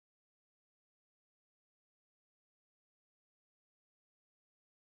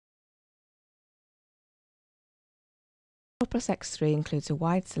DrawPlus X3 includes a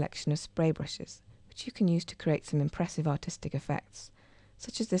wide selection of spray brushes, which you can use to create some impressive artistic effects,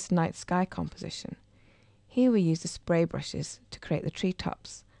 such as this night sky composition. Here we use the spray brushes to create the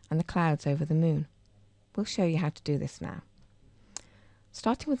treetops and the clouds over the moon. We'll show you how to do this now.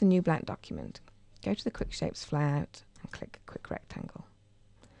 Starting with a new blank document, go to the Quick Shapes flyout and click Quick Rectangle.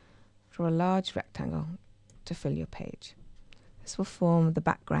 Draw a large rectangle to fill your page. This will form the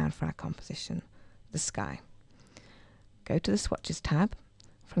background for our composition, the sky. Go to the Swatches tab.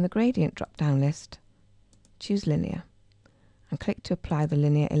 From the Gradient drop-down list, choose Linear and click to apply the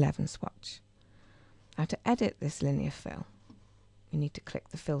Linear 11 swatch. Now to edit this linear fill, you need to click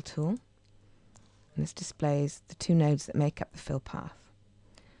the Fill tool, and this displays the two nodes that make up the fill path.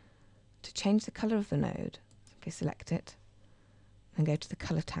 To change the colour of the node, simply select it and go to the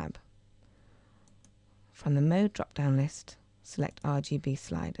Colour tab. From the Mode drop-down list, select RGB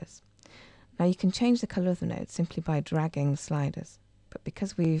sliders. Now you can change the colour of the node simply by dragging the sliders, but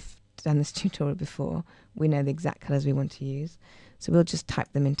because we've done this tutorial before, we know the exact colours we want to use, so we'll just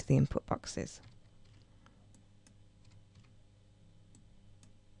type them into the input boxes.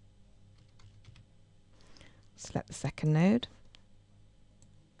 Select the second node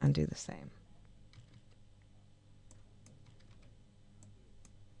and do the same.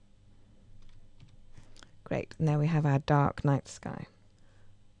 Great, now we have our dark night sky.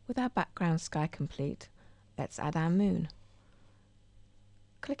 With our background sky complete, let's add our moon.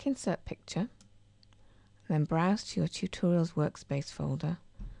 Click Insert Picture, then browse to your Tutorials Workspace folder,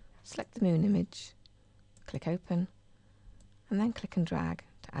 select the moon image, click Open, and then click and drag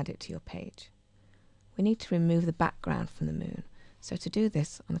to add it to your page. We need to remove the background from the moon, so to do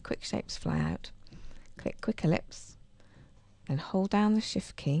this, on the Quick Shapes flyout, click Quick Ellipse, then hold down the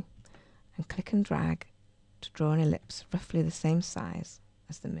Shift key and click and drag to draw an ellipse roughly the same size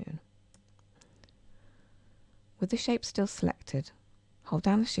as the moon. With the shape still selected, hold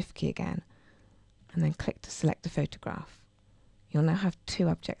down the Shift key again and then click to select the photograph. You'll now have two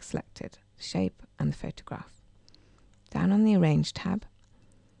objects selected, the shape and the photograph. Down on the Arrange tab,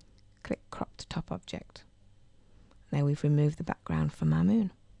 click Crop to Top Object. Now we've removed the background from our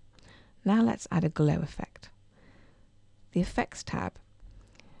moon. Now let's add a glow effect. The Effects tab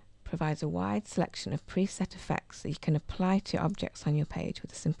provides a wide selection of preset effects that you can apply to objects on your page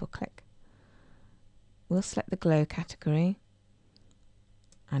with a simple click. We'll select the glow category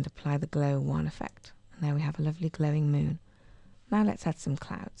and apply the glow 1 effect. And there we have a lovely glowing moon. Now let's add some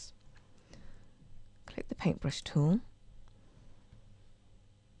clouds. Click the Paintbrush tool.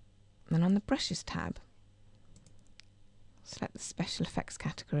 Then on the Brushes tab, select the Special Effects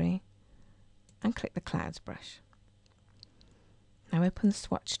category and click the Clouds brush. Now open the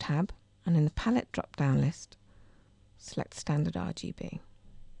Swatch tab and in the Palette drop-down list, select Standard RGB.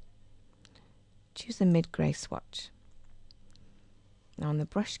 Choose the Mid-Grey swatch. Now on the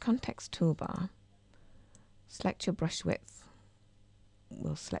Brush Context toolbar, select your brush width.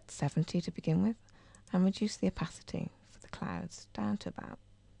 We'll select 70 to begin with and reduce the opacity for the clouds down to about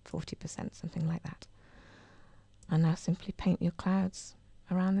 40%, something like that. And now simply paint your clouds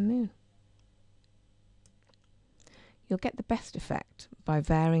around the moon. You'll get the best effect by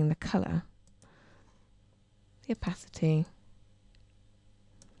varying the colour, the opacity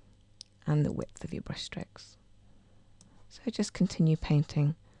and the width of your brush strokes. So just continue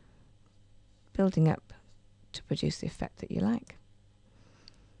painting, building up to produce the effect that you like.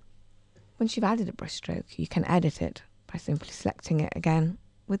 Once you've added a brush stroke, you can edit it by simply selecting it again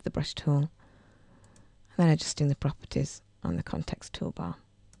with the brush tool and then adjusting the properties on the context toolbar.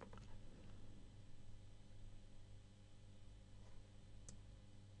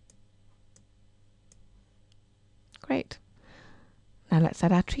 Great. Now let's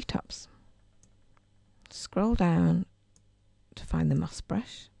add our treetops. Scroll down to find the moss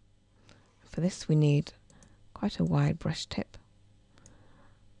brush. For this we need quite a wide brush tip.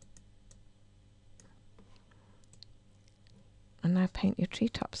 And now paint your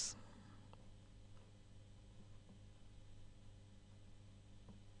treetops.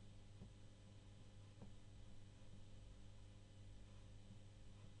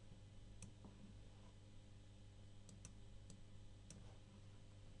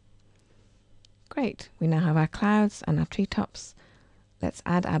 Great, we now have our clouds and our treetops. Let's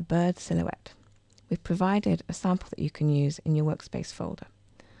add our bird silhouette. We've provided a sample that you can use in your workspace folder.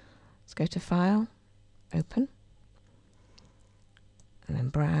 Let's go to File, Open, and then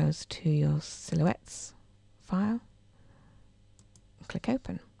browse to your silhouettes file and click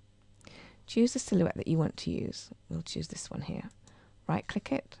Open. Choose the silhouette that you want to use. We'll choose this one here. Right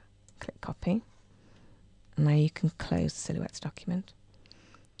click it, click Copy, and now you can close the silhouettes document.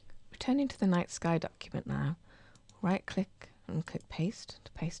 Returning to the night sky document now, right click and click paste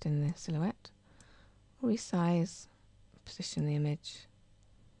to paste in the silhouette, or resize, position the image.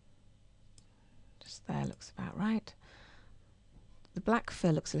 Just there, looks about right. The black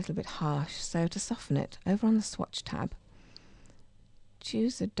fill looks a little bit harsh, so to soften it, over on the swatch tab,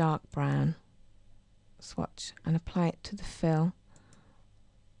 choose a dark brown swatch and apply it to the fill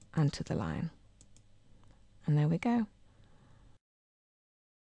and to the line. And there we go.